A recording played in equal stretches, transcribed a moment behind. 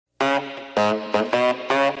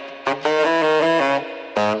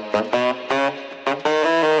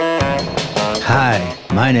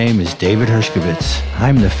My name is David Hershkovitz.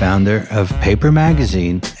 I'm the founder of Paper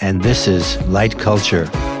Magazine, and this is Light Culture.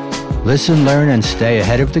 Listen, learn, and stay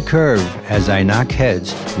ahead of the curve as I knock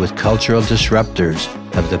heads with cultural disruptors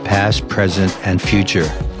of the past, present, and future.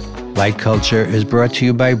 Light Culture is brought to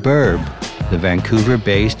you by Burb, the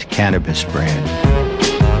Vancouver-based cannabis brand.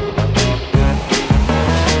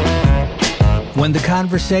 When the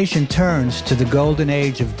conversation turns to the golden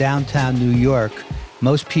age of downtown New York,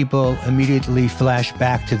 most people immediately flash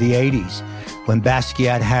back to the 80s, when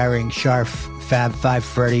Basquiat, Haring, Sharf, Fab Five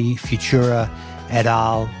Freddy, Futura, et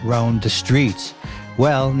al. Roamed the streets.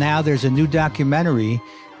 Well, now there's a new documentary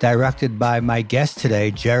directed by my guest today,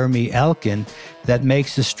 Jeremy Elkin, that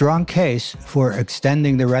makes a strong case for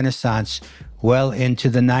extending the Renaissance well into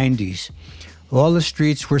the 90s. All the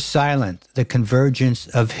streets were silent. The convergence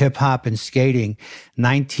of hip-hop and skating,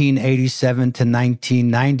 1987 to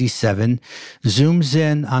 1997, zooms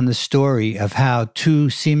in on the story of how two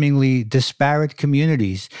seemingly disparate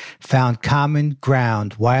communities found common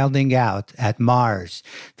ground wilding out at Mars,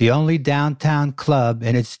 the only downtown club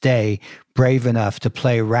in its day brave enough to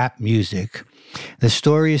play rap music. The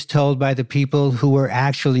story is told by the people who were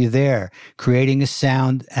actually there, creating a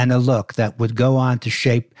sound and a look that would go on to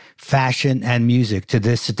shape fashion and music to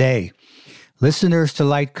this day. Listeners to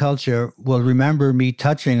Light Culture will remember me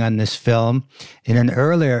touching on this film in an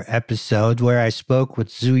earlier episode where I spoke with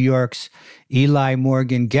Zoo York's Eli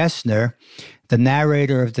Morgan Gessner, the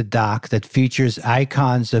narrator of the doc that features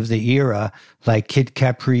icons of the era like Kid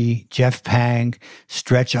Capri, Jeff Pang,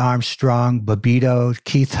 Stretch Armstrong, Bobbito,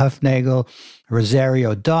 Keith Hufnagel,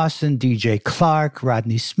 Rosario Dawson, DJ Clark,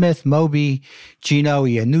 Rodney Smith, Moby, Gino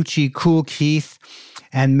Iannucci, Kool Keith,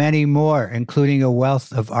 and many more, including a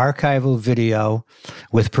wealth of archival video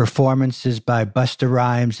with performances by Busta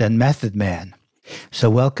Rhymes and Method Man. So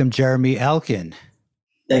welcome, Jeremy Elkin.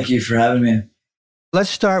 Thank you for having me. Let's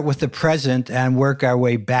start with the present and work our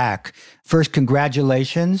way back. First,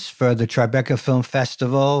 congratulations for the Tribeca Film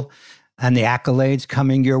Festival and the accolades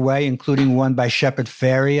coming your way, including one by Shepard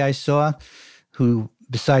Fairey, I saw, who,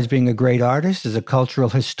 besides being a great artist, is a cultural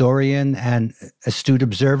historian and astute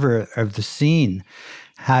observer of the scene.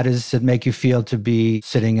 How does it make you feel to be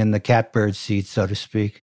sitting in the catbird seat, so to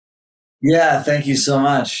speak? Yeah, thank you so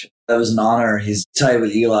much. That was an honor. He's tight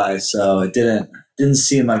with Eli, so it didn't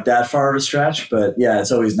seem like that far of a stretch, but yeah,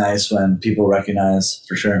 it's always nice when people recognize,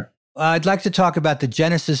 for sure. I'd like to talk about the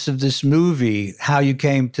genesis of this movie, how you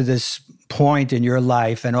came to this point in your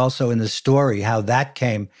life, and also in the story, how that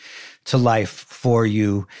came to life for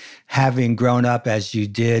you, having grown up as you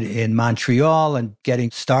did in Montreal and getting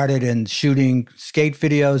started in shooting skate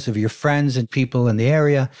videos of your friends and people in the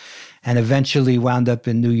area, and eventually wound up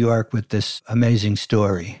in New York with this amazing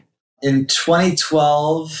story. In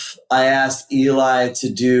 2012, I asked Eli to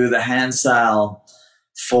do the hand style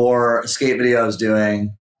for a skate video I was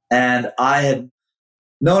doing. And I had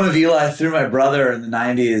known of Eli through my brother in the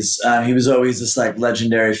 90s. He was always this like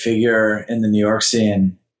legendary figure in the New York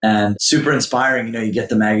scene and super inspiring. You know, you get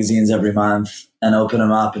the magazines every month and open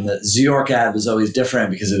them up. And the Zoo York ad was always different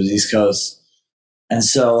because it was East Coast. And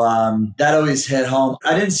so that always hit home.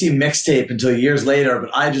 I didn't see Mixtape until years later, but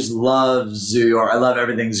I just love Zoo York. I love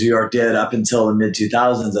everything Zoo York did up until the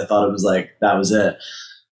mid-2000s. I thought it was like, that was it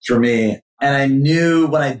for me. And I knew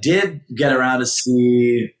when I did get around to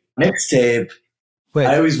see Mixtape,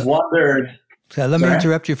 I always wondered. Let me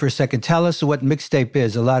interrupt you for a second. Tell us what Mixtape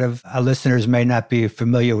is. A lot of our listeners may not be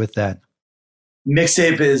familiar with that.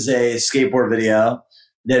 Mixtape is a skateboard video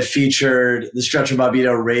that featured the Stretch and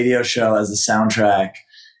Bobbito radio show as the soundtrack.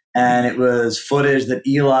 And it was footage that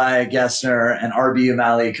Eli Gessner and R.B.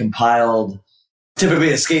 O'Malley compiled.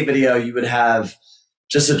 Typically a skate video, you would have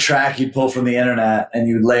just a track you'd pull from the internet and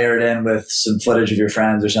you'd layer it in with some footage of your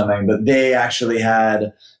friends or something. But they actually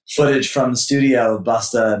had footage from the studio of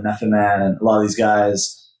Busta and Method Man and a lot of these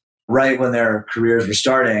guys right when their careers were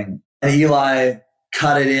starting. And Eli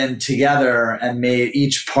cut it in together and made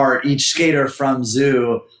each skater from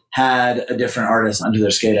Zoo had a different artist under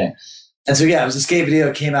their skating. And so, yeah, it was a skate video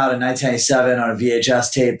that came out in 1997 on a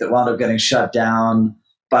VHS tape that wound up getting shut down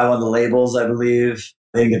by one of the labels, I believe.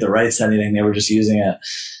 They didn't get the rights to anything. They were just using it.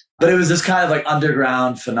 But it was this kind of like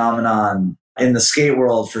underground phenomenon in the skate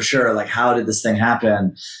world for sure. Like, how did this thing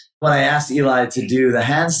happen? When I asked Eli to do the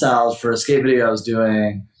hand styles for a skate video I was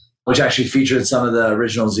doing, which actually featured some of the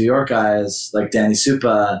original Zoo York guys like Danny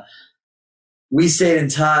Supa, we stayed in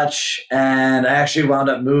touch, and I actually wound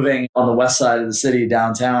up moving on the west side of the city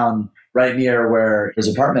downtown, right near where his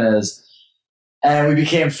apartment is. And we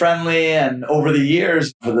became friendly, and over the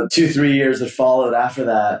years, for the 2-3 years that followed after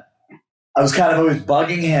that, I was kind of always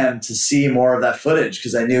bugging him to see more of that footage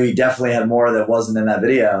because I knew he definitely had more that wasn't in that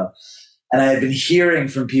video. And I had been hearing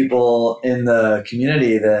from people in the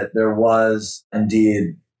community that there was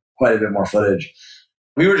indeed quite a bit more footage.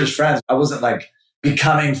 We were just friends. I wasn't like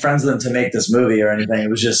becoming friends with him to make this movie or anything. It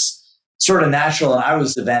was just sort of natural. And I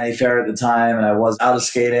was at Vanity Fair at the time and I was out of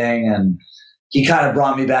skating, and he kind of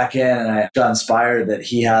brought me back in, and I got inspired that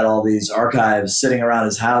he had all these archives sitting around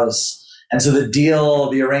his house. And so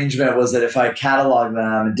the arrangement was that if I cataloged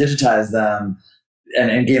them and digitized them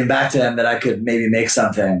and gave them back to him, that I could maybe make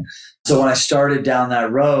something. So when I started down that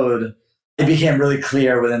road, it became really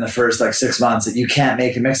clear within the first 6 months that you can't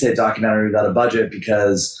make a mixtape documentary without a budget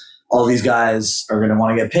because all these guys are going to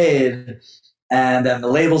want to get paid. And then the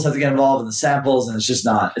labels have to get involved in the samples, and it's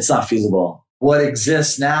not feasible. What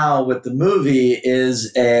exists now with the movie is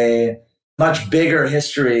a much bigger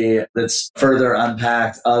history that's further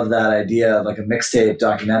unpacked of that idea of like a mixtape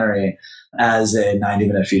documentary as a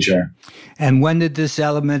 90-minute feature. And when did this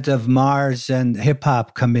element of Mars and hip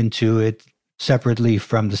hop come into it separately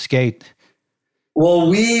from the skate? Well,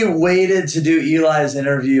 we waited to do Eli's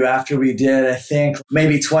interview after we did, I think,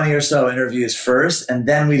 maybe 20 or so interviews first, and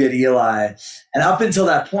then we did Eli. And up until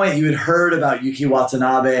that point, you had heard about Yuki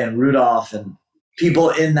Watanabe and Rudolph and people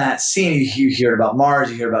in that scene. You hear about Mars,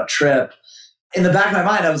 you hear about Trip. In the back of my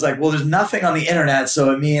mind, I was like, well, there's nothing on the internet,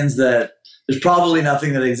 so it means that there's probably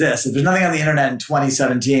nothing that exists. If there's nothing on the internet in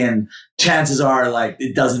 2017, chances are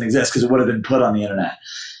it doesn't exist because it would have been put on the internet.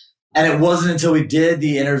 And it wasn't until we did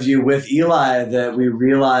the interview with Eli that we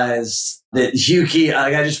realized that Yuki,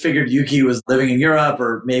 I just figured Yuki was living in Europe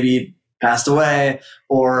or maybe passed away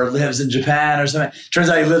or lives in Japan or something. Turns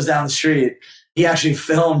out he lives down the street. He actually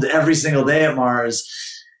filmed every single day at Mars.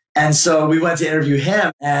 And so we went to interview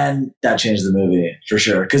him, and that changed the movie for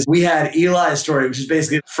sure. Because we had Eli's story, which is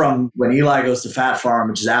basically from when Eli goes to Fat Farm,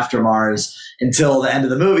 which is after Mars, until the end of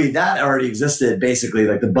the movie. That already existed, basically.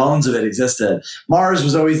 The bones of it existed. Mars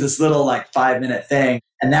was always this little 5-minute thing.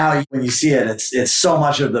 And now when you see it, it's so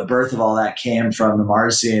much of the birth of all that came from the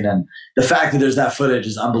Mars scene. And the fact that there's that footage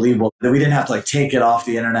is unbelievable. That we didn't have to take it off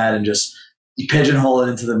the internet and just pigeonhole it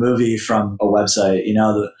into the movie from a website.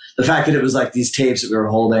 The fact that it was these tapes that we were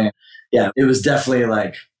holding, it was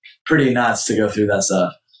definitely pretty nuts to go through that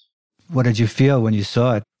stuff. What did you feel when you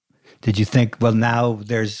saw it? Did you think, well, now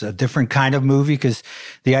there's a different kind of movie? Because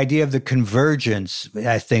the idea of the convergence,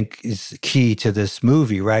 I think, is key to this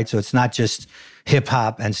movie, right? So it's not just hip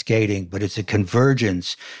hop and skating, but it's a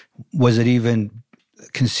convergence. Was it even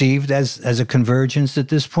conceived as a convergence at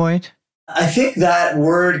this point? I think that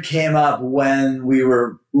word came up when we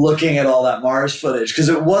were looking at all that Mars footage, because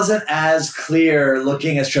it wasn't as clear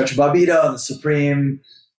looking at Stretch Bobbito and the Supreme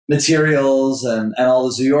materials and all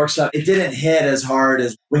the New York stuff. It didn't hit as hard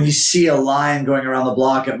as when you see a line going around the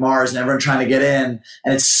block at Mars and everyone trying to get in,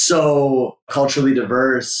 and it's so culturally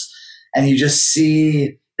diverse, and you just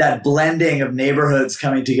see that blending of neighborhoods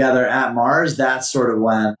coming together at Mars. That's sort of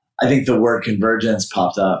when I think the word convergence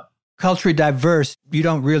popped up. Culturally diverse, you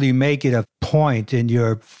don't really make it a point in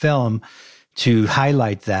your film to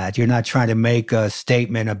highlight that. You're not trying to make a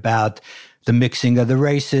statement about the mixing of the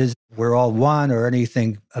races, we're all one, or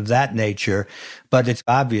anything of that nature, but it's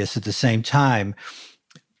obvious at the same time.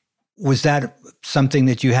 Was that something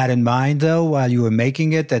that you had in mind, though, while you were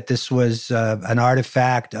making it, that this was an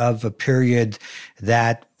artifact of a period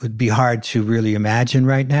that would be hard to really imagine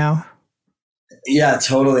right now? Yeah,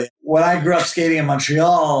 totally. When I grew up skating in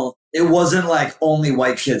Montreal, it wasn't only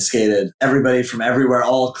white kids skated. Everybody from everywhere,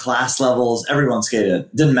 all class levels, everyone skated.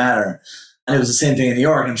 Didn't matter. And it was the same thing in New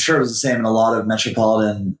York. I'm sure it was the same in a lot of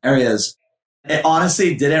metropolitan areas. It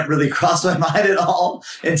honestly didn't really cross my mind at all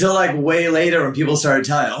until way later when people started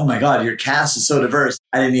telling, oh my God, your cast is so diverse.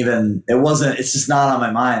 It's just not on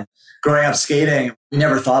my mind. Growing up skating, we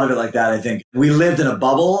never thought of it like that, I think. We lived in a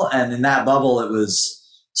bubble, and in that bubble, it was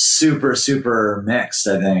super, super mixed,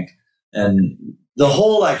 I think. And the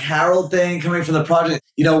whole Harold thing coming from the project,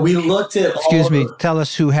 we looked at... Excuse me, tell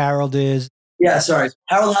us who Harold is. Yeah, sorry.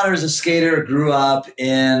 Harold Hunter is a skater, grew up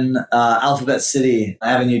in Alphabet City,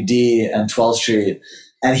 Avenue D and 12th Street.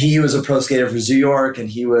 And he was a pro skater for New York, and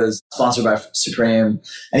he was sponsored by Supreme.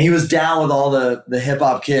 And he was down with all the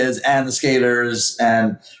hip-hop kids and the skaters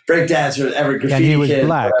and breakdancers, every graffiti kid. And he was kid,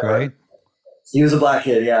 black, whatever. right? He was a black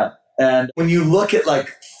kid, yeah. And when you look at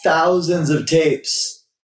thousands of tapes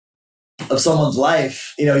of someone's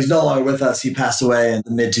life, he's no longer with us. He passed away in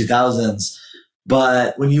the mid-2000s.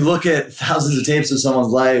 But when you look at thousands of tapes of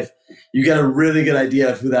someone's life, you get a really good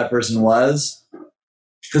idea of who that person was.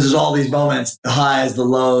 Because there's all these moments, the highs, the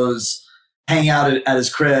lows, hanging out at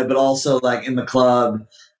his crib, but also in the club.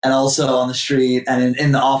 and also on the street and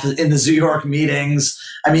in the office, in the Zoo York meetings.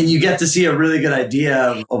 I mean, you get to see a really good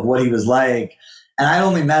idea of what he was like. And I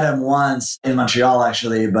only met him once in Montreal,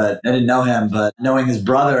 actually, but I didn't know him. But knowing his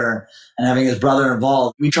brother and having his brother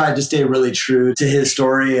involved, we tried to stay really true to his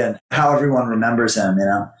story and how everyone remembers him, you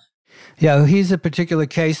know? Yeah, he's a particular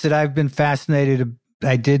case that I've been fascinated.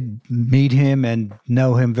 I did meet him and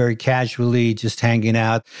know him very casually, just hanging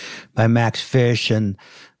out by Max Fish and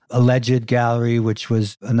Alleged Gallery, which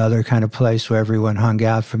was another kind of place where everyone hung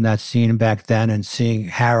out from that scene back then. And seeing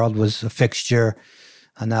Harold was a fixture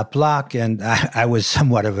on that block, and I was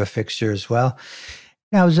somewhat of a fixture as well.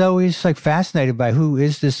 I was always like fascinated by who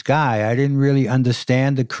is this guy. I didn't really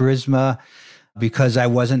understand the charisma because I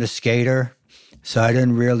wasn't a skater, so I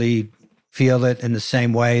didn't really feel it in the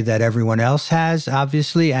same way that everyone else has,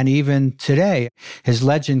 obviously. And even today, his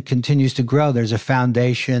legend continues to grow. There's a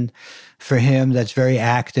foundation for him that's very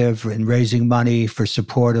active in raising money for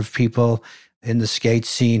support of people in the skate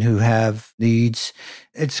scene who have needs.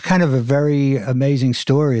 It's kind of a very amazing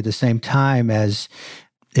story at the same time as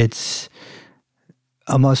it's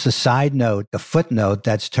almost a side note, a footnote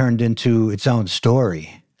that's turned into its own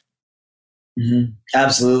story. Mm-hmm.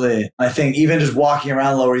 Absolutely. I think even just walking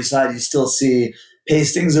around Lower East Side, you still see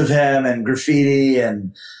pastings of him and graffiti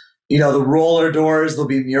and, you know, the roller doors, there'll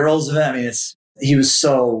be murals of him. I mean, he was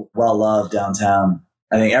so well loved downtown.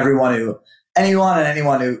 I think anyone and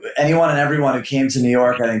everyone who came to New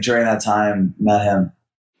York, I think during that time met him.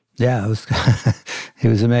 Yeah, it was, he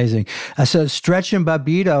was amazing. So Stretch and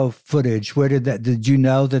Bobbito footage, did you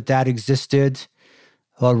know that existed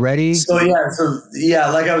already? So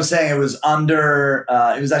like I was saying, it was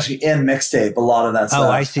it was actually in Mixtape, a lot of that stuff.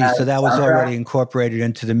 Oh, I see. So that was already incorporated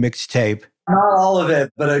into the Mixtape. Not all of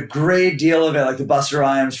it, but a great deal of it, like the Busta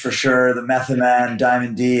Rhymes for sure, the Method Man,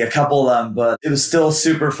 Diamond D, a couple of them, but it was still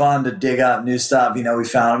super fun to dig up new stuff. You know, we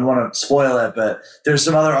found, I don't want to spoil it, but there's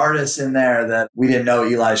some other artists in there that we didn't know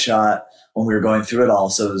Eli shot when we were going through it all.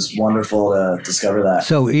 So it was wonderful to discover that.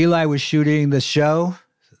 So Eli was shooting the show?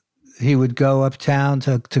 He would go uptown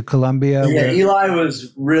to Columbia? Yeah, Eli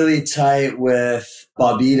was really tight with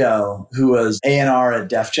Bobbito, who was A&R at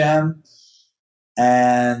Def Jam.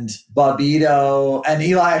 And Bobbito and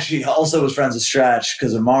Eli actually also was friends with Stretch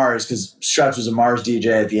because of Mars, because Stretch was a Mars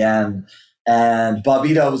DJ at the end, and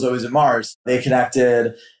Bobbito was always at Mars. They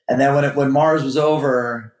connected, and then when Mars was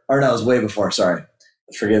over, or no, it was way before. Sorry,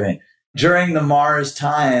 forgive me. During the Mars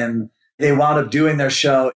time, they wound up doing their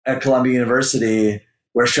show at Columbia University,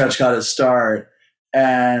 where Stretch got his start,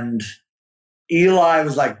 and Eli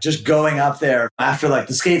was like just going up there after like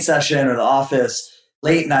the skate session or the office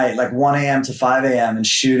late night, like 1 a.m. to 5 a.m. and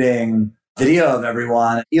shooting video of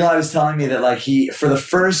everyone. Eli was telling me that like for the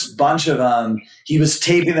first bunch of them, he was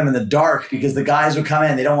taping them in the dark because the guys would come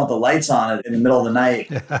in, they don't want the lights on it in the middle of the night,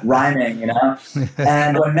 rhyming, you know?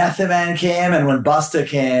 And when Method Man came and when Busta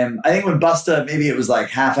came, I think when Busta, maybe it was like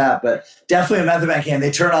half, but definitely when Method Man came, they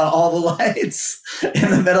turned on all the lights in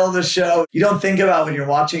the middle of the show. You don't think about when you're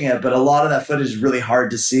watching it, but a lot of that footage is really hard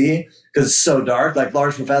to see because it's so dark. Like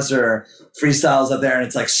Large Professor freestyles up there and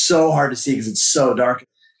it's like so hard to see because it's so dark.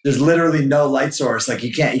 There's literally no light source. Like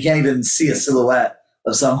you can't even see a silhouette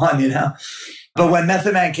of someone, you know? But when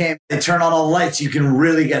Method Man came, they turn on all the lights. You can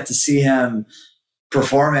really get to see him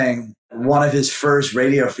performing one of his first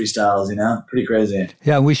radio freestyles, you know? Pretty crazy.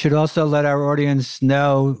 Yeah, we should also let our audience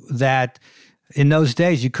know that in those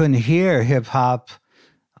days, you couldn't hear hip hop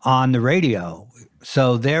on the radio.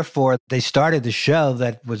 So therefore, they started the show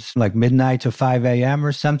that was like midnight to 5 a.m.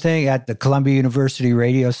 or something at the Columbia University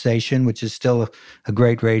radio station, which is still a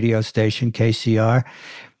great radio station, KCR,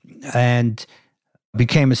 and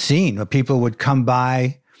became a scene where people would come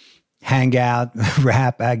by, hang out,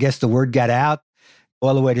 rap. I guess the word got out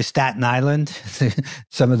all the way to Staten Island,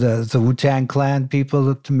 some of the Wu-Tang Clan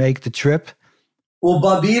people to make the trip. Well,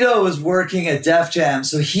 Bobbito was working at Def Jam,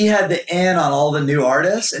 so he had the in on all the new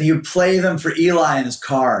artists, and he would play them for Eli in his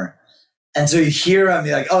car. And so you hear him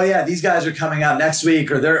be like, "Oh yeah, these guys are coming out next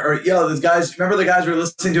week," or these guys. Remember the guys we were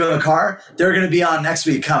listening to in the car? They're going to be on next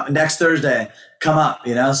week, next Thursday. Come up,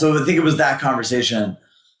 you know. So I think it was that conversation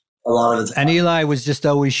a lot of the time. And Eli was just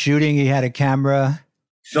always shooting. He had a camera,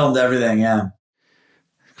 filmed everything. Yeah,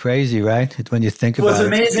 crazy, right? When you think about it. What's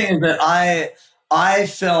amazing is that I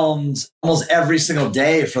filmed almost every single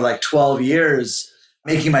day for like 12 years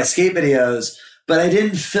making my skate videos, but I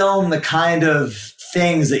didn't film the kind of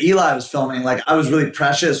things that Eli was filming. Like I was really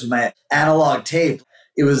precious with my analog tape.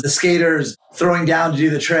 It was the skaters throwing down to do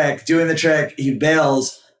the trick, doing the trick, he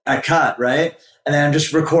bails, I cut, right? And then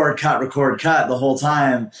just record, cut the whole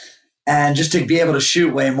time. and just to be able to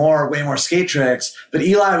shoot way more skate tricks. But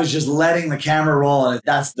Eli was just letting the camera roll. And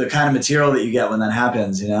that's the kind of material that you get when that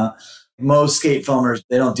happens, you know? Most skate filmers,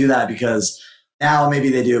 they don't do that because now maybe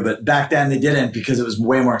they do, but back then they didn't because it was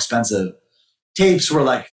way more expensive. Tapes were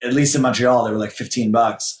like, at least in Montreal, they were like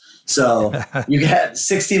 $15. So you get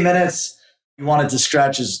 60 minutes. You want it to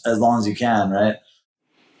stretch as long as you can, right?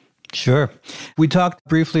 Sure. We talked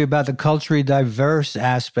briefly about the culturally diverse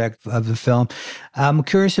aspect of the film. I'm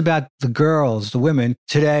curious about the girls, the women.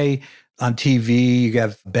 Today on TV, you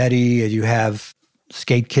have Betty and you have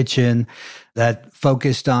Skate Kitchen that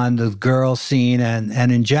focused on the girl scene and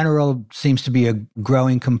in general seems to be a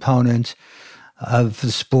growing component of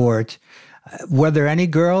the sport. Were there any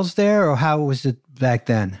girls there or how was it back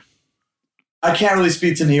then? I can't really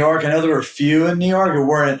speak to New York. I know there were a few in New York. It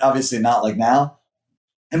weren't, obviously not like now.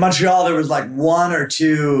 In Montreal, there was like one or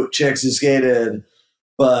two chicks who skated,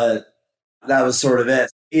 but that was sort of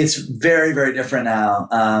it. It's very, very different now.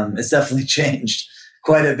 It's definitely changed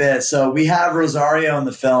quite a bit. So we have Rosario in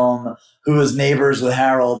the film, who was neighbors with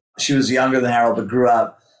Harold. She was younger than Harold, but grew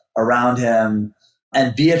up around him.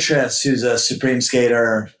 And Beatrice, who's a supreme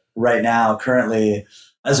skater right now, currently,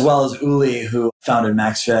 as well as Uli, who founded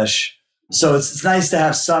Max Fish. So it's nice to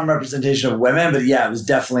have some representation of women, but yeah, it was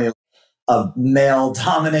definitely a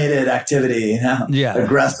male-dominated activity, you know? Yeah.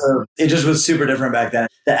 Aggressive. It just was super different back then.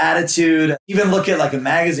 The attitude, even look at like a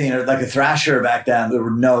magazine or like a Thrasher back then, there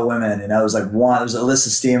were no women, you know? It was like one, there was Alyssa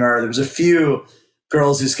Steamer. There was a few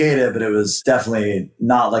girls who skated, but it was definitely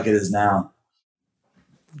not like it is now.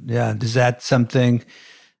 Yeah. Is that something,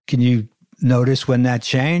 can you notice when that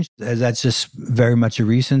changed? That's just very much a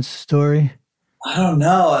recent story? I don't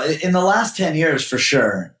know. In the last 10 years, for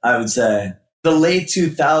sure, I would say. The late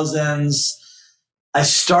 2000s, I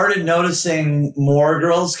started noticing more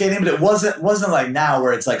girls skating, but it wasn't like now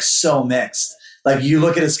where it's like so mixed. Like you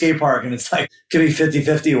look at a skate park and it's like, could be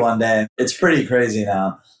 50-50 one day. It's pretty crazy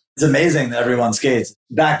now. It's amazing that everyone skates.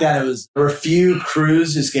 Back then there were a few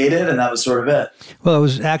crews who skated and that was sort of it. Well, it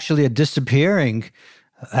was actually a disappearing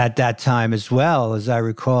at that time as well, as I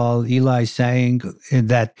recall Eli saying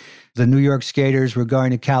that the New York skaters were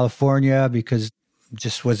going to California because it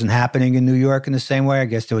just wasn't happening in New York in the same way. I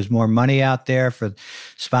guess there was more money out there for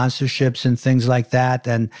sponsorships and things like that,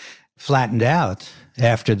 and flattened out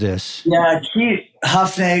after this. Yeah, Keith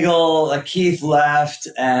Huffnagel, Keith left,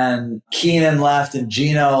 and Keenan left, and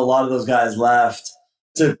Gino, a lot of those guys left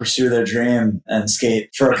to pursue their dream and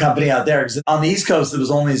skate for a company out there. Because on the East Coast, it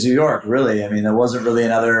was only New York, really. I mean, there wasn't really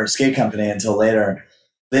another skate company until later.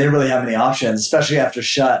 They didn't really have any options, especially after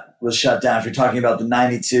Shut was shut down. If you're talking about the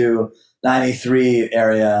 92, 93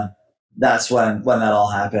 area, that's when that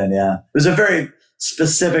all happened, yeah. It was a very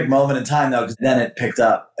specific moment in time, though, because then it picked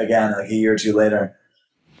up again like a year or two later.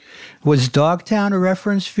 Was Dogtown a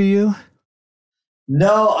reference for you?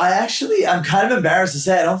 No, I'm kind of embarrassed to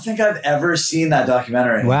say I don't think I've ever seen that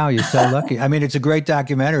documentary. Wow, you're so lucky. I mean, it's a great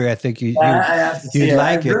documentary. I think you'd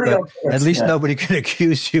like it, but at least nobody can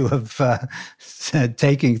accuse you of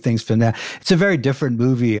taking things from that. It's a very different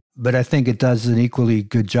movie, but I think it does an equally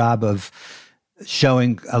good job of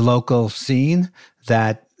showing a local scene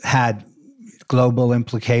that had global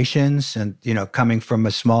implications and, you know, coming from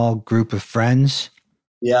a small group of friends.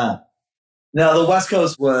 Yeah. No, the West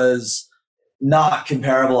Coast was not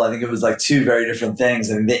comparable. I think it was like two very different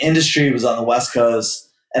things. I mean, the industry was on the West Coast,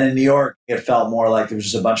 and in New York, it felt more like there was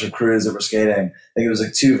just a bunch of crews that were skating. I think it was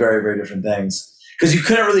like two very, very different things. Because you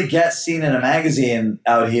couldn't really get seen in a magazine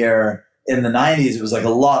out here in the 90s. It was like a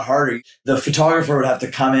lot harder. The photographer would have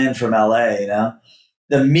to come in from LA, you know?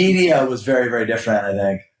 The media was very, very different, I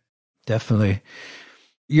think. Definitely.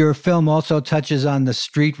 Your film also touches on the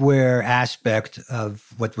streetwear aspect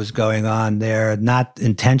of what was going on there. Not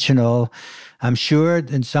intentional, I'm sure,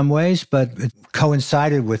 in some ways, but it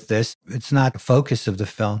coincided with this. It's not the focus of the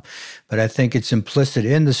film, but I think it's implicit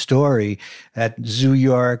in the story that Zoo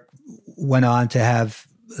York went on to have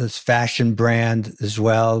this fashion brand as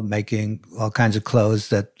well, making all kinds of clothes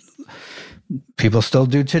that people still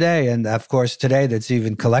do today. And of course, today that's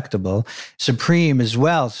even collectible. Supreme as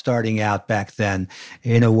well, starting out back then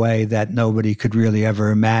in a way that nobody could really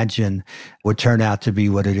ever imagine would turn out to be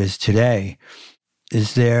what it is today.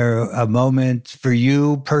 Is there a moment for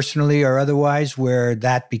you personally or otherwise where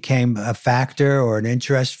that became a factor or an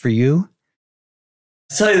interest for you?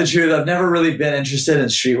 To tell you the truth, I've never really been interested in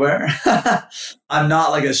streetwear. I'm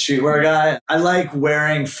not like a streetwear guy. I like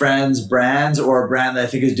wearing friends' brands or a brand that I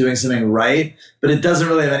think is doing something right, but it doesn't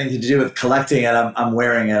really have anything to do with collecting it. I'm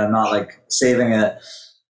wearing it. I'm not like saving it.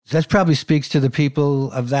 That probably speaks to the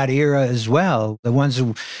people of that era as well. The ones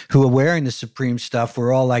who were wearing the Supreme stuff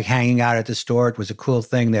were all like hanging out at the store. It was a cool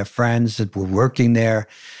thing. Their friends that were working there.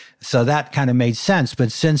 So that kind of made sense.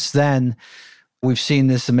 But since then, we've seen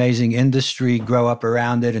this amazing industry grow up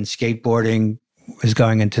around it, and skateboarding is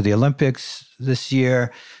going into the Olympics this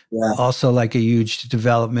year. Yeah. Also like a huge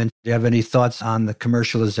development. Do you have any thoughts on the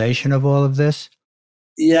commercialization of all of this?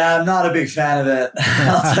 Yeah, I'm not a big fan of it.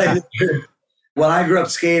 I'll tell you the truth. When I grew up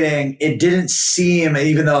skating, it didn't seem,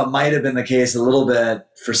 even though it might have been the case a little bit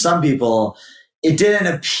for some people, it didn't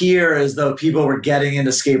appear as though people were getting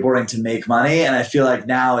into skateboarding to make money. And I feel like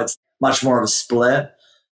now it's much more of a split.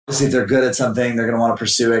 Obviously, if they're good at something, they're going to want to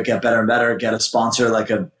pursue it, get better and better, get a sponsor like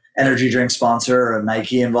an energy drink sponsor or a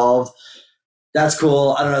Nike involved. That's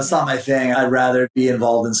cool. I don't know. It's not my thing. I'd rather be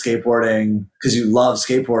involved in skateboarding because you love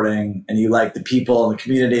skateboarding and you like the people and the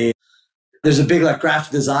community. There's a big like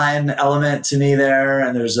graphic design element to me there.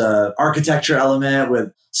 And there's a architecture element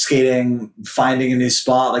with skating, finding a new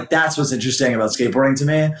spot. Like that's what's interesting about skateboarding to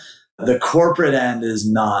me. The corporate end is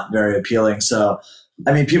not very appealing. So,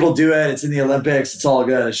 I mean, people do it. It's in the Olympics. It's all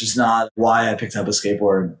good. It's just not why I picked up a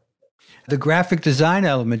skateboard. The graphic design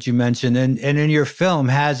element you mentioned, and in your film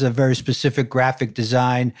has a very specific graphic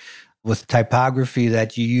design with typography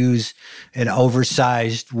that you use an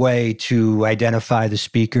oversized way to identify the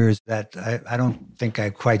speakers that I don't think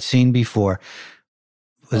I've quite seen before.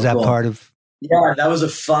 Was that cool. Part of? Yeah, that was a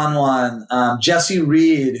fun one. Jesse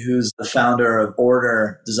Reed, who's the founder of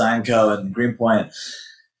Order Design Co. in Greenpoint,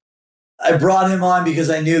 I brought him on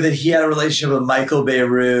because I knew that he had a relationship with Michael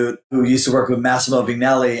Beirut, who used to work with Massimo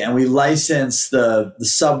Vignelli, and we licensed the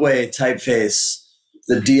subway typeface,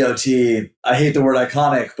 the DOT. I hate the word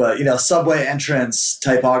iconic, but subway entrance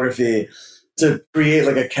typography to create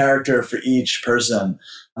like a character for each person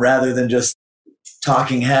rather than just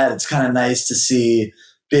talking head. It's kind of nice to see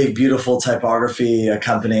big, beautiful typography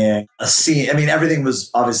accompanying a scene. I mean, everything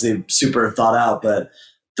was obviously super thought out, but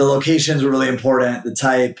the locations were really important. The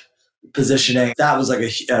type, positioning, that was like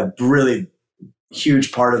a really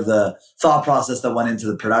huge part of the thought process that went into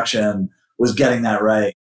the production, was getting that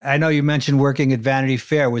right. I know you mentioned working at Vanity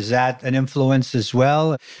Fair. Was that an influence as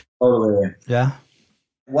well? Totally. Yeah.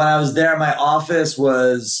 When I was there, my office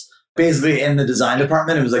was basically in the design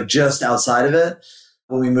department. It was like just outside of it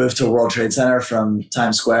when we moved to World Trade Center from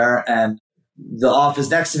Times Square. And the office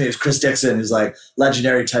next to me was Chris Dixon, who's like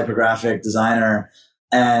legendary typographic designer.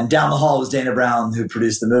 And down the hall was Dana Brown, who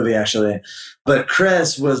produced the movie, actually. But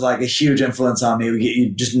Chris was like a huge influence on me. You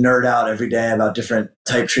just nerd out every day about different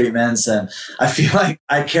type treatments. And I feel like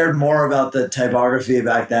I cared more about the typography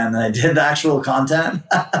back then than I did the actual content.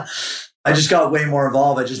 I just got way more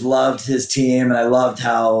involved. I just loved his team, and I loved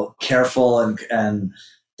how careful and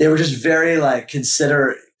they were just very like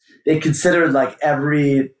considerate. They considered like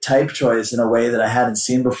every type choice in a way that I hadn't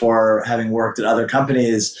seen before, having worked at other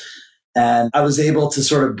companies. And I was able to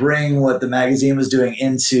sort of bring what the magazine was doing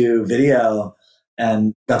into video,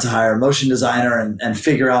 and got to hire a motion designer and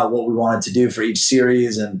figure out what we wanted to do for each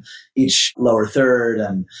series and each lower third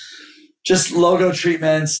and just logo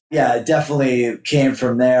treatments. Yeah, it definitely came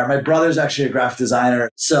from there. My brother's actually a graphic designer.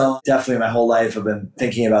 So definitely my whole life I've been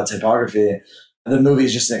thinking about typography. The movie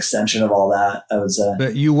is just an extension of all that, I would say.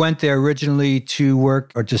 But you went there originally to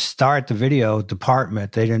work or to start the video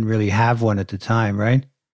department. They didn't really have one at the time, right?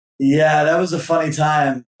 Yeah, that was a funny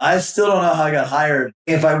time. I still don't know how I got hired.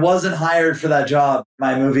 If I wasn't hired for that job,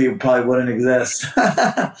 my movie probably wouldn't exist.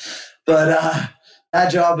 But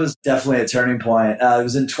that job was definitely a turning point. It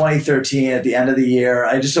was in 2013 at the end of the year.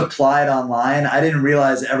 I just applied online. I didn't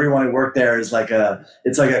realize everyone who worked there is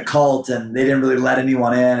it's like a cult, and they didn't really let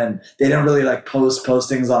anyone in, and they didn't really like post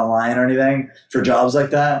postings online or anything for jobs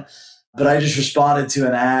like that. But I just responded to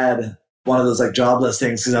an ad, one of those like job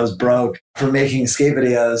listings, because I was broke, for making skate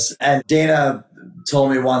videos. And Dana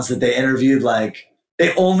told me once that they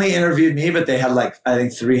only interviewed me, but they had I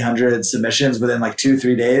think 300 submissions within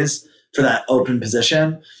 2-3 days for that open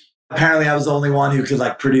position. Apparently I was the only one who could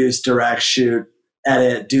produce, direct, shoot,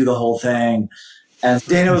 edit, do the whole thing. And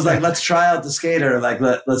Dana was like, let's try out the skater.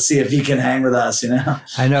 Let's see if he can hang with us,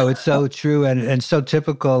 I know, it's so true and so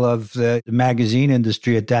typical of the magazine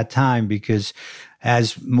industry at that time, because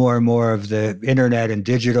as more and more of the internet and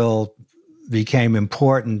digital became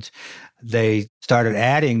important, they started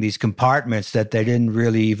adding these compartments that they didn't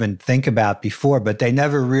really even think about before, but they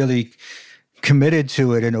never really committed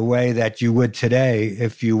to it in a way that you would today.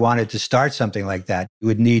 If you wanted to start something like that, you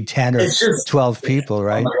would need 10 or 12 people,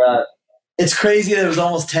 right? Oh my God. It's crazy that it was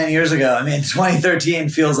almost 10 years ago. I mean, 2013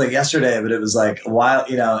 feels like yesterday, but it was a while,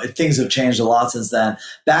 things have changed a lot since then.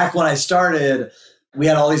 Back when I started, we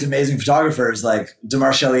had all these amazing photographers like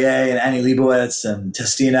Demar Chelier and Annie Leibovitz and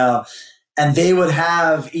Testino. And they would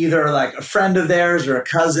have either like a friend of theirs or a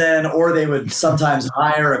cousin, or they would sometimes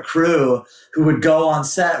hire a crew who would go on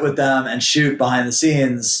set with them and shoot behind the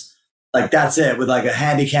scenes. Like that's it, with like a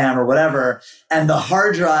handy cam or whatever. And the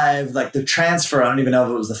hard drive, like the transfer, I don't even know if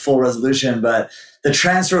it was the full resolution, but the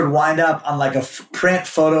transfer would wind up on like a print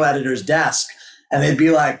photo editor's desk. And they'd be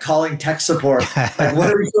like calling tech support. Like,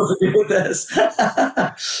 what are we supposed to do with this?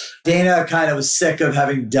 Dana kind of was sick of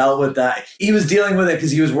having dealt with that. He was dealing with it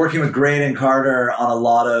because he was working with Graydon Carter on a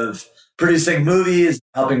lot of producing movies,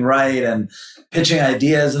 helping write and pitching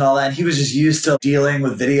ideas and all that. And he was just used to dealing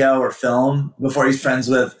with video or film before he's friends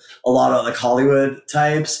with a lot of like Hollywood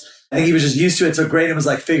types. I think he was just used to it. So Graydon was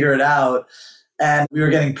like, figure it out. And we were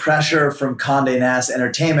getting pressure from Condé Nast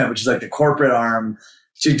Entertainment, which is like the corporate arm,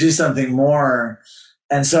 to do something more.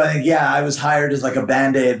 And so I think, I was hired as like a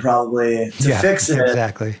Band-Aid probably to fix it.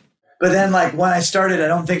 Exactly. But then like when I started, I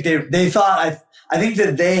don't think they thought, I think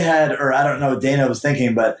that they had, or I don't know what Dana was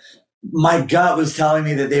thinking, but my gut was telling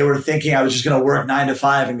me that they were thinking I was just going to work 9 to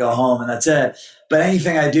 5 and go home and that's it. But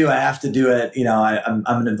anything I do, I have to do it. I'm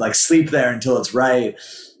going to like sleep there until it's right.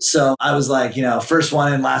 So I was like, first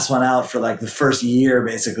one in, last one out for like the first year,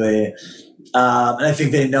 basically. And I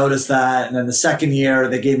think they noticed that. And then the second year,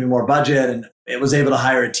 they gave me more budget and it was able to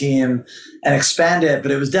hire a team and expand it.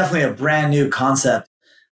 But it was definitely a brand new concept.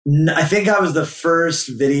 I think I was the first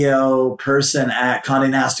video person at Condé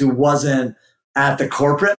Nast who wasn't at the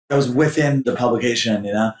corporate. I was within the publication,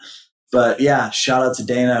 But shout out to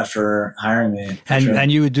Dana for hiring me.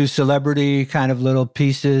 And you would do celebrity kind of little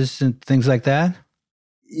pieces and things like that?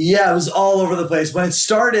 Yeah, it was all over the place. When it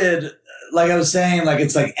started, like I was saying, like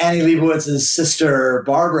it's like Annie Leibovitz's sister,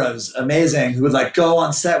 Barbara, was amazing, who would like go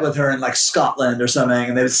on set with her in like Scotland or something.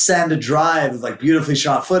 And they would send a drive of like beautifully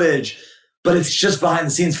shot footage, but it's just behind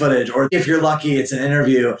the scenes footage. Or if you're lucky, it's an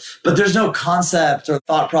interview, but there's no concept or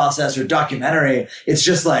thought process or documentary. It's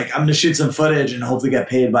just like, I'm going to shoot some footage and hopefully get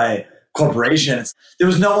paid by corporations. There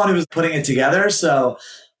was no one who was putting it together. So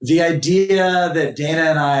the idea that Dana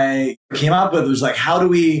and I came up with was like,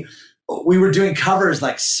 we were doing covers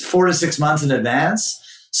like 4 to 6 months in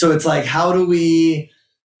advance. So it's like, how do we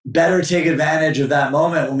better take advantage of that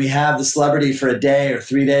moment when we have the celebrity for a day or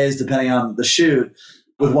 3 days, depending on the shoot,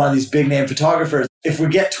 with one of these big name photographers? If we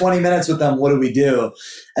get 20 minutes with them, what do we do?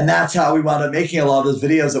 And that's how we wound up making a lot of those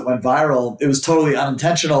videos that went viral. It was totally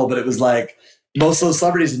unintentional, but it was like most of those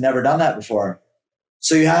celebrities had never done that before.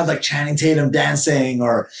 So you had like Channing Tatum dancing,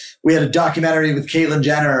 or we had a documentary with Caitlyn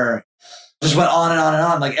Jenner. Just went on and on and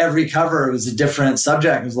on. Like every cover was a different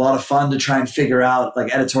subject. It was a lot of fun to try and figure out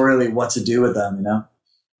like editorially what to do with them,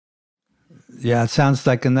 Yeah, it sounds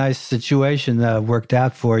like a nice situation that worked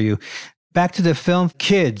out for you. Back to the film,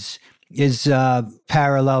 Kids is a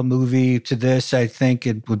parallel movie to this. I think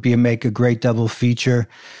it would make a great double feature.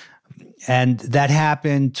 And that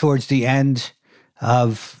happened towards the end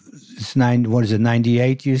of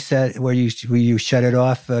 98 you said, where you shut it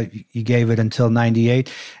off? You gave it until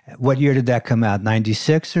 98. What year did that come out?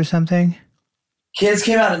 96 or something? Kids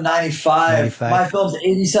came out in 95. My film's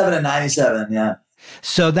 87 and 97, yeah.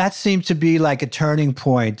 So that seemed to be like a turning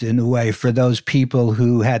point in a way for those people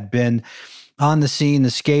who had been on the scene,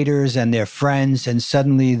 the skaters and their friends, and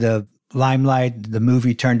suddenly the limelight, the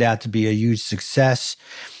movie turned out to be a huge success.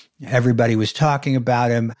 Everybody was talking about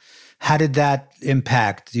him. How did that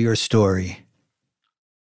impact your story?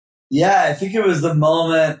 Yeah, I think it was the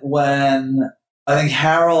moment when I think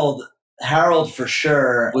Harold for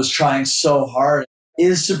sure was trying so hard.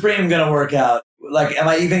 Is Supreme going to work out? Like, am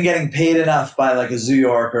I even getting paid enough by like a Zoo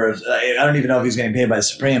York, or I don't even know if he's getting paid by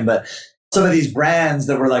Supreme, but some of these brands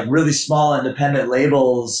that were like really small independent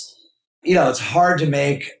labels, it's hard to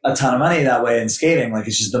make a ton of money that way in skating. Like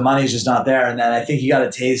it's just, the money's just not there. And then I think he got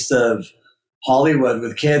a taste of Hollywood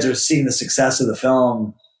with Kids, or seeing the success of the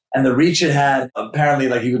film and the reach it had. Apparently,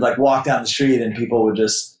 like he would like walk down the street and people would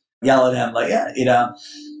just yell at him, like,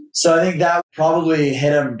 So I think that probably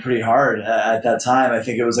hit him pretty hard at that time. I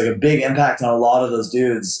think it was like a big impact on a lot of those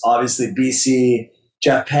dudes. Obviously, BC,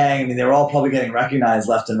 Jeff Pang, they were all probably getting recognized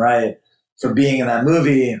left and right for being in that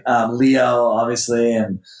movie. Leo, obviously.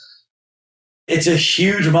 And it's a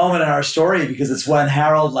huge moment in our story because it's when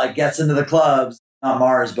Harold like gets into the clubs, not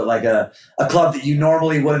Mars, but like a club that you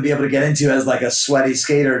normally wouldn't be able to get into as like a sweaty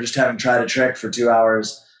skater just having tried a trick for 2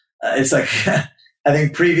 hours. It's like, I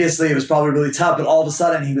think previously it was probably really tough, but all of a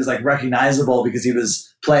sudden he was like recognizable because he was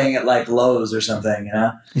playing at like Lowe's or something,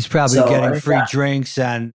 He's probably getting free drinks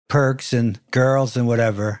and perks and girls and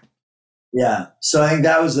whatever. Yeah. So I think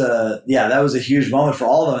that was a huge moment for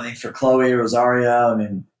all of them. I think for Chloe, Rosario,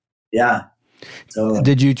 yeah. Totally.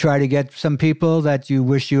 Did you try to get some people that you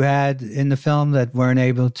wish you had in the film that weren't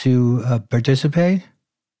able to participate?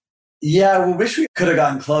 Yeah, we wish we could have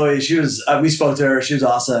gotten Chloe. She was, we spoke to her. She was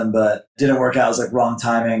awesome, but didn't work out. It was like wrong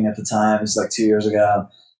timing at the time. It was like 2 years ago.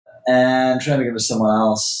 And I'm trying to give it to someone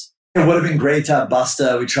else. It would have been great to have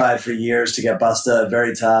Busta. We tried for years to get Busta.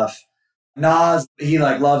 Very tough. Nas, he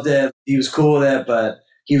like loved it. He was cool with it, but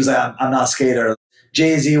he was like, I'm not a skater.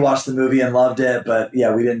 Jay-Z watched the movie and loved it, but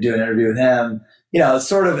yeah, we didn't do an interview with him. You know, it's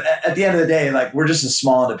sort of, at the end of the day, like we're just a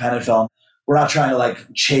small independent film. We're not trying to like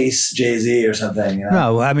chase Jay-Z or something. You know?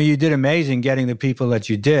 No, I mean, you did amazing getting the people that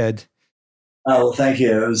you did. Oh, well, thank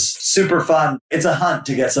you. It was super fun. It's a hunt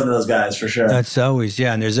to get some of those guys for sure. That's always,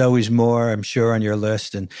 yeah. And there's always more, I'm sure, on your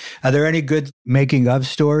list. And are there any good making of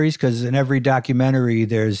stories? Because in every documentary,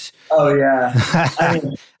 there's... Oh, yeah. I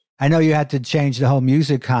mean, I know you had to change the whole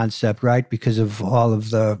music concept, right? Because of all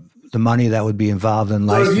of the money that would be involved in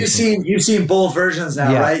licensing. Well, you've seen both versions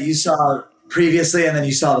now, right? You saw previously and then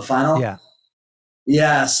you saw the final? Yeah.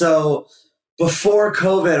 Yeah. So before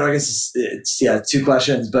COVID, or I guess it's 2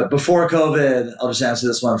 questions, but before COVID, I'll just answer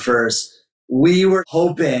this one first. We were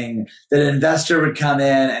hoping that an investor would come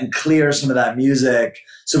in and clear some of that music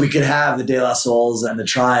so we could have the De La Souls and the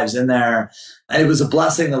Tribes in there. And it was a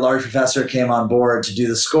blessing that Large Professor came on board to do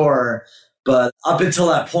the score. But up until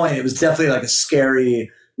that point, it was definitely like a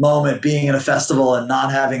scary moment being in a festival and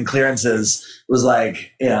not having clearances was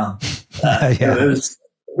like, you know, it was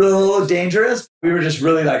a little dangerous. We were just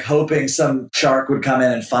really like hoping some shark would come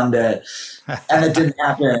in and fund it. And it didn't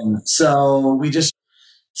happen. So we just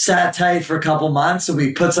sat tight for a couple months and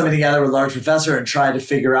we put something together with Large Professor and tried to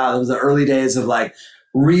figure out, it was the early days of like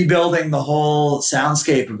rebuilding the whole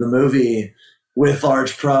soundscape of the movie with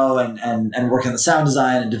Large Pro and working the sound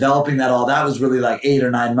design and developing that all. That was really like 8 or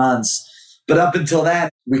 9 months. But up until then,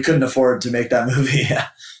 we couldn't afford to make that movie,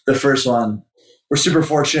 the first one. We're super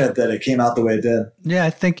fortunate that it came out the way it did. Yeah, I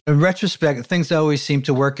think in retrospect, things always seem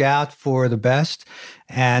to work out for the best.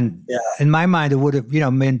 And in my mind, it would have,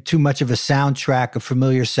 been too much of a soundtrack, a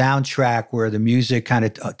familiar soundtrack where the music kind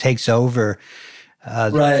of takes over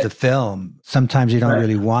the film. Sometimes you don't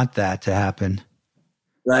really want that to happen.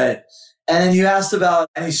 Right. And you asked about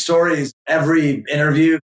any stories. Every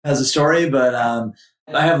interview has a story, but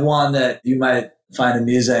I have one that you might find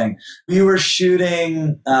amusing. We were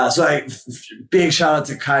shooting, big shout out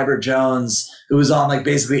to Kyber Jones, who was on like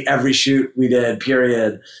basically every shoot we did,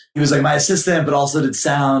 period. He was like my assistant, but also did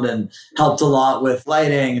sound and helped a lot with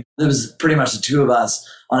lighting. It was pretty much the 2 of us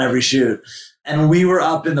on every shoot. And we were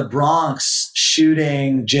up in the Bronx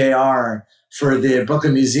shooting JR for the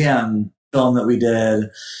Brooklyn Museum film that we did.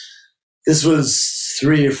 This was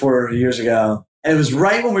 3 or 4 years ago. And it was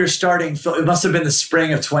right when we were starting. It must have been the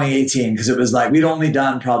spring of 2018 because it was like we'd only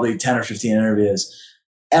done probably 10 or 15 interviews.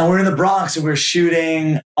 And we're in the Bronx and we're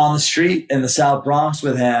shooting on the street in the South Bronx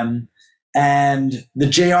with him. And the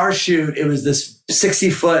JR shoot, it was this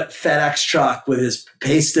 60-foot FedEx truck with his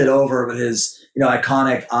pasted over with his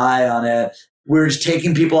iconic eye on it. We were just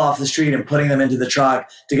taking people off the street and putting them into the truck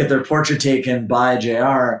to get their portrait taken by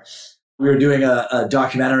JR. We were doing a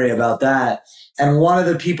documentary about that. And one of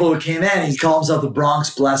the people who came in, he called himself the Bronx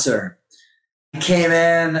Blesser. He came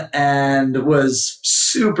in and was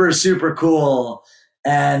super, super cool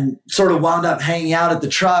and sort of wound up hanging out at the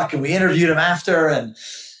truck. And we interviewed him after. And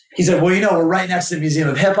he said, well, we're right next to the Museum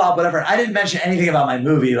of Hip Hop, whatever. I didn't mention anything about my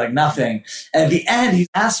movie, like nothing. And at the end, he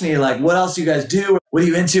asked me, like, what else do you guys do? What are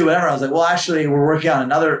you into? Whatever. I was like, well, actually, we're working on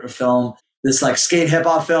another film, this like skate hip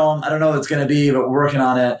hop film. I don't know what it's going to be, but we're working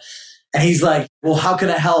on it. And he's like, well, how can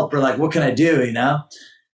I help? Or like, what can I do?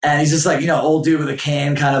 And he's just like, old dude with a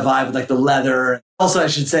cane kind of vibe with like the leather. Also, I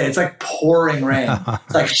should say, it's like pouring rain.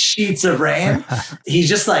 It's like sheets of rain. He's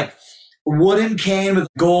just like wooden cane with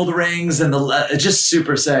gold rings and it's just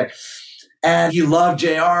super sick. And he loved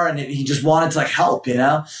JR and he just wanted to like help,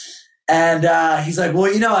 And he's like,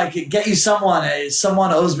 well, I could get you someone.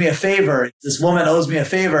 Someone owes me a favor. This woman owes me a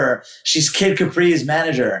favor. She's Kid Capri's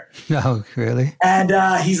manager. Oh, really? And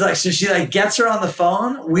he's like, so she like gets her on the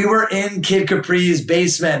phone. We were in Kid Capri's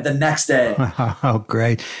basement the next day. Oh,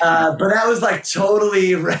 great. But that was like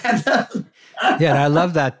totally random. Yeah, I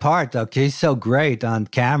love that part, though. He's so great on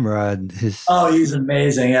camera. He's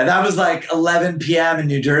amazing. Yeah, that was like 11 p.m. in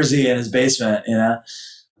New Jersey in his basement,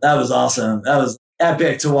 That was awesome. That was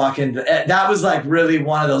epic to walk in. That was like really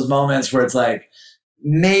one of those moments where it's like,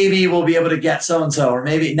 maybe we'll be able to get so-and-so, or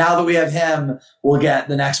maybe now that we have him, we'll get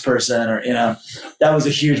the next person, or, that was a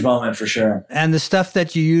huge moment for sure. And the stuff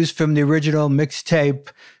that you used from the original mixtape,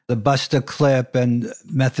 the Busta clip and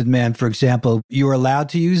Method Man, for example, you were allowed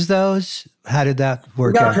to use those? How did that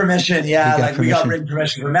work? We got permission, yeah. We got written permission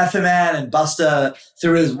permission from Method Man and Busta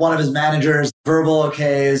through one of his managers, verbal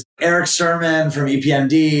okays. Eric Sermon from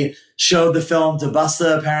EPMD showed the film to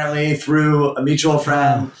Busta apparently through a mutual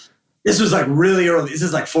friend. Wow. This was like really early. This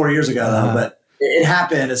is like 4 years ago though, but it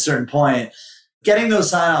happened at a certain point. Getting those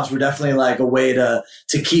sign-offs were definitely like a way to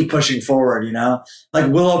keep pushing forward,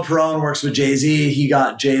 Like Willow Perone works with Jay-Z. He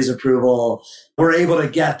got Jay's approval. We're able to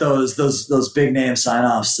get those big name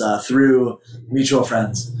sign-offs through mutual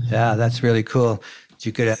friends. Yeah, that's really cool.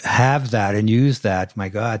 You could have that and use that. My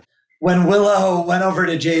God. When Willow went over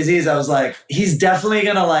to Jay-Z's, I was like, he's definitely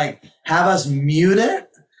going to like have us mute it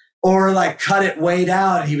or like cut it way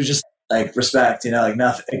down. And he was just like, respect, like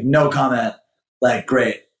nothing, like, no comment, like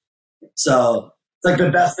great. So it's like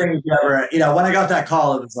the best thing you ever, when I got that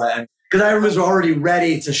call, it was like, because I was already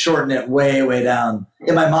ready to shorten it way, way down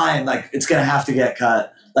in my mind. Like it's going to have to get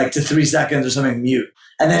cut like to 3 seconds or something, mute.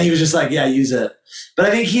 And then he was just like, yeah, use it. But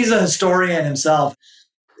I think he's a historian himself.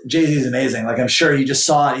 Jay-Z is amazing. Like I'm sure he just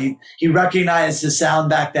saw it. He recognized his sound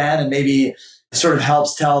back then and maybe sort of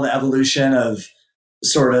helps tell the evolution of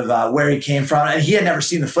sort of where he came from. And he had never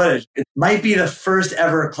seen the footage. It might be the first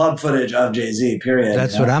ever club footage of Jay-Z, period.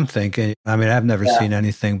 That's what I'm thinking. I mean, I've never seen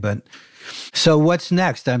anything, but so what's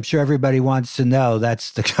next? I'm sure everybody wants to know.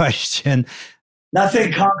 That's the question.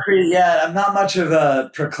 Nothing concrete yet. I'm not much of a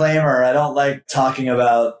proclaimer. I don't like talking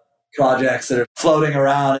about projects that are floating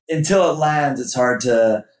around. Until it lands, it's hard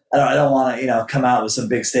to, I don't want to, come out with some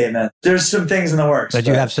big statement. There's some things in the works. But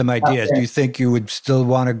you have some ideas. Do you think you would still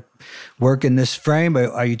want to work in this frame?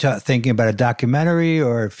 Are you thinking about a documentary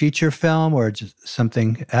or a feature film or just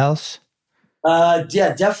something else?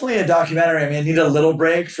 Yeah, definitely a documentary. I mean, I need a little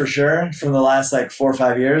break for sure from the last like 4 or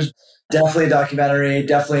 5 years. Definitely a documentary,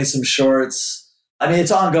 definitely some shorts. I mean,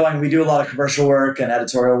 it's ongoing. We do a lot of commercial work and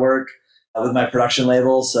editorial work with my production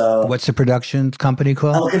label. So, what's the production company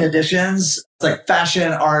called? Pelican Editions. It's like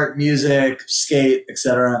fashion, art, music, skate,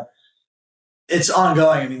 etc. It's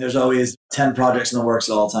ongoing. I mean, there's always 10 projects in the works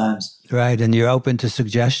at all times. Right. And you're open to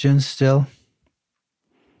suggestions still?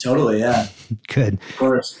 Totally, yeah. Good. Of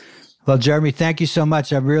course. Well, Jeremy, thank you so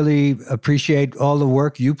much. I really appreciate all the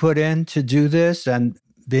work you put in to do this and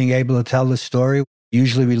being able to tell the story.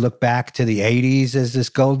 Usually we look back to the 80s as this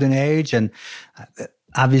golden age, and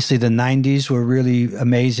obviously the 90s were really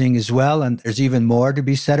amazing as well. And there's even more to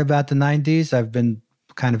be said about the 90s. I've been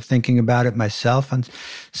kind of thinking about it myself on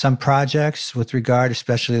some projects with regard,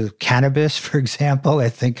 especially to cannabis, for example. I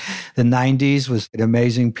think the 90s was an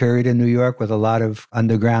amazing period in New York with a lot of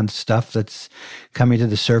underground stuff that's coming to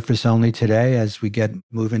the surface only today as we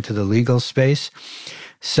move into the legal space.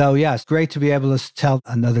 So yeah, it's great to be able to tell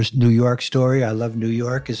another New York story. I love New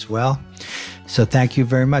York as well. So thank you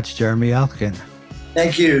very much, Jeremy Elkin.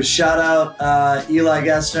 Thank you. Shout out Eli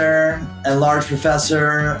Gessner and Large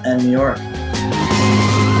Professor and New York.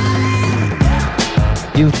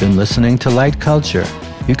 You've been listening to Light Culture.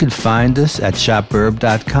 You can find us at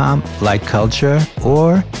shopburb.com, Light Culture,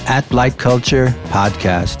 or at Light Culture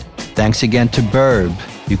Podcast. Thanks again to Burb.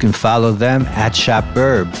 You can follow them at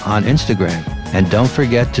shopburb on Instagram. And don't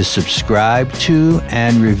forget to subscribe to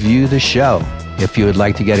and review the show. If you would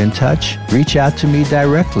like to get in touch, reach out to me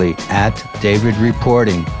directly at David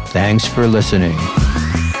Reporting. Thanks for listening.